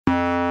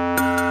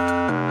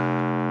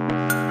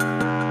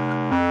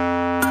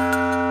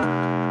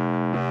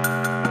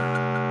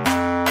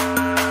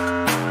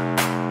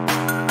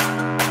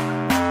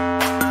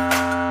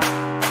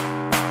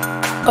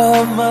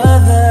Oh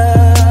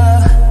mother,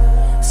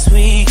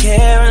 sweet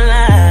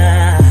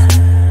Caroline,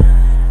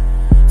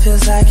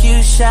 feels like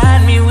you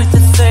shot me with the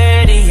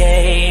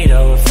 38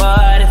 over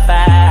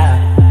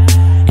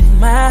 45. And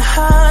my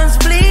heart's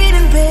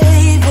bleeding,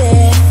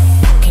 baby,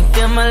 can't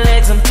feel my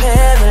legs, I'm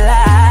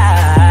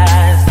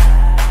paralyzed.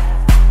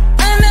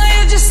 I know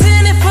you're just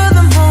in it for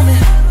the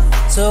moment,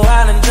 so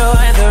I'll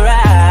enjoy the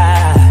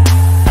ride.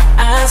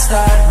 I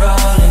start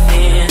rolling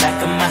in,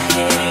 back of my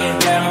head,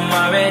 girl, I'm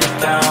already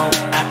gone.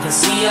 I can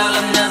see all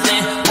or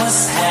nothing,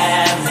 what's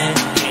happening?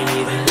 Can't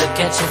even look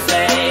at your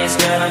face,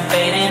 girl, I'm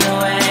fading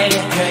away.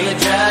 Girl, your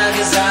drug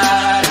is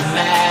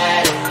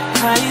automatic.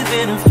 How you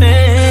been a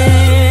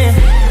fan?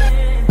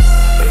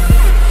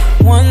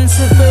 One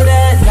sip of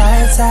that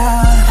lights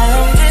out,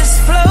 I'm just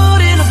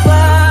floating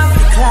above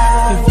the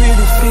clouds. It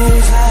really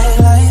feels like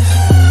life.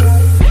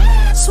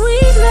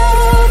 Sweet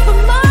love of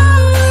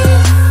mine,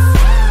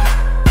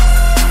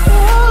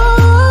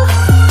 oh,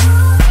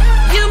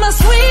 you're my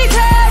sweet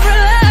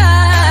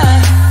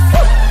Caroline,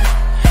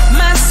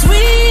 my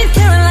sweet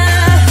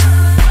Caroline.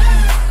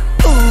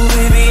 Ooh,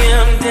 baby,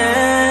 I'm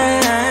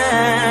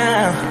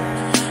down.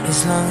 As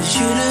long as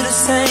you do the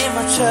same,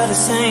 I'll try the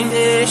same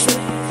dish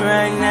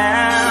right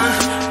now,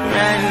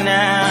 right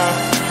now.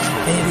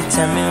 Baby,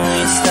 tell me when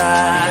you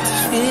start to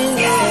feel it.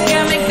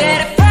 Yeah, make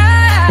that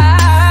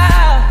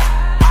proud.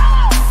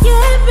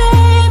 Yeah,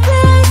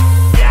 baby,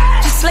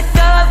 just let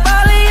go of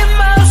all the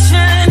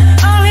emotion,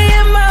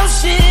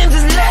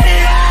 just let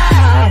it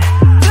out.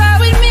 Fly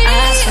with me.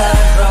 I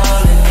start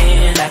rolling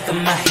in, back of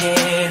my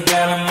head,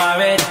 girl, I'm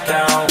already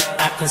gone.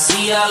 I can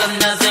see all or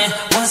nothing,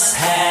 what's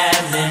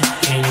happening?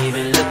 Can't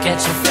even look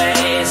at your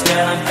face,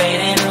 girl, I'm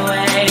fading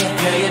away.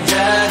 Girl, your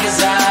drug is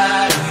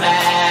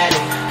automatic.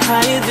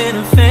 How you been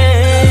a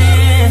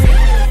fan?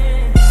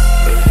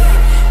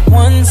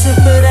 One sip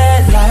of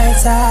that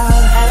lights out,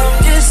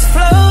 I'm just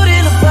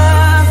floating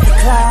above the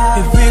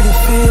clouds. It really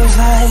feels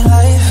like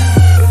life.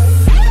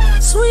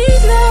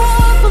 Sweet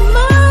love of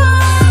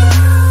mine,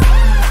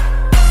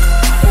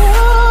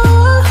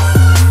 oh,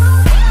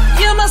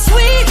 you're my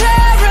sweet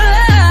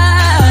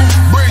Caroline,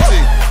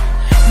 Breezy,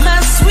 my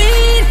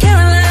sweet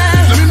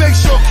Caroline. let me make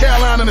sure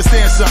Caroline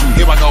understands something.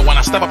 Here I go when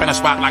I step up in a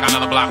spot like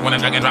another block when a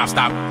drag and drop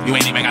stop. You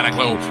ain't even got a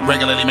clue.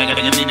 Regularly make a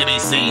nigga need to be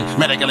seen.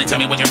 Medically tell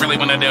me what you really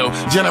wanna do.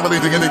 Generally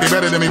thinking they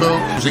better than me, boo.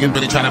 She can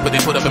really try to put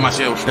their foot up in my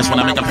shoe. That's when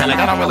I make them panic.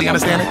 I don't really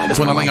understand it. That's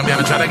when I lay them down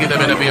and try to get a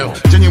better view.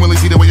 Genuinely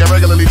see the way I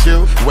regularly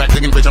chill. Whack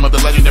thinking bitch, I'm up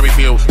the legendary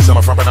few.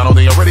 Summer front, but I know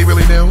they already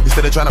really knew.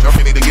 Instead of trying to help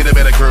me, need to get a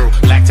better crew.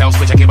 Lactose,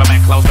 bitch, I keep my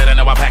back close. Better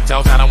know I pack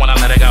toes. I don't wanna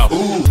let it go.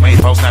 Ooh. Main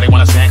post, now they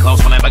wanna stand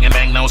close. When I fucking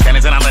bang nose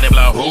cannons and I let it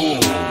blow. Ooh.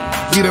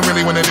 You don't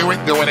really wanna do it.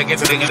 Go in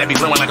against it, they be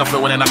flowing like a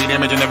fluid. And I be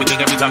damaging everything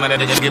every time that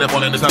they just get up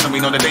on it. There's nothing we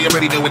know that they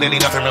already do it.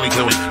 Ain't nothing really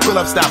to it. Pull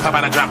up, stop, hop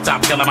out a drop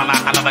top. Kill 'em a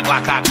lot, another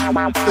Glock hot.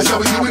 That's how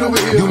we do it over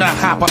here. Do not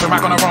hop up and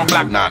rock on the wrong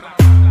block, nah.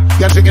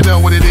 Y'all think you know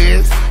what it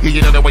is? Yeah,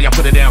 you know the way I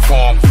put it down for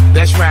 'em.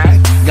 That's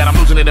right. Got 'em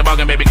losing in the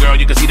bugging, baby girl.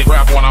 You can see the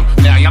graph on 'em.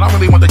 Now, y'all don't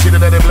really want the kid to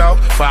let it blow.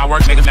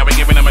 Fireworks, niggas never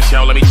giving them a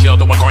show. Let me chill,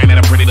 throw a coin at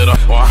a pretty little.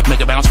 Or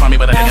make a bounce for me,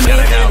 but the niggas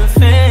gotta go.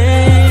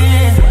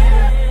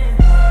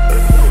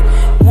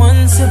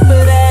 One sip of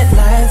that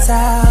lights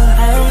out,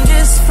 I'm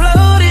just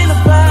floating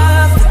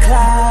above the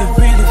clouds.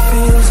 It really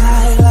feels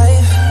like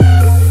life.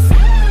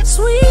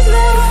 Sweet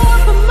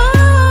love of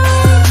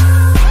mine,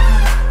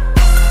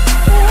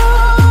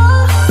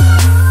 oh,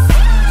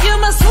 you're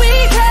my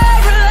sweet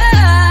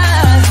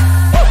Caroline,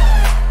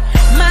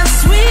 my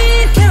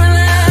sweet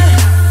Caroline.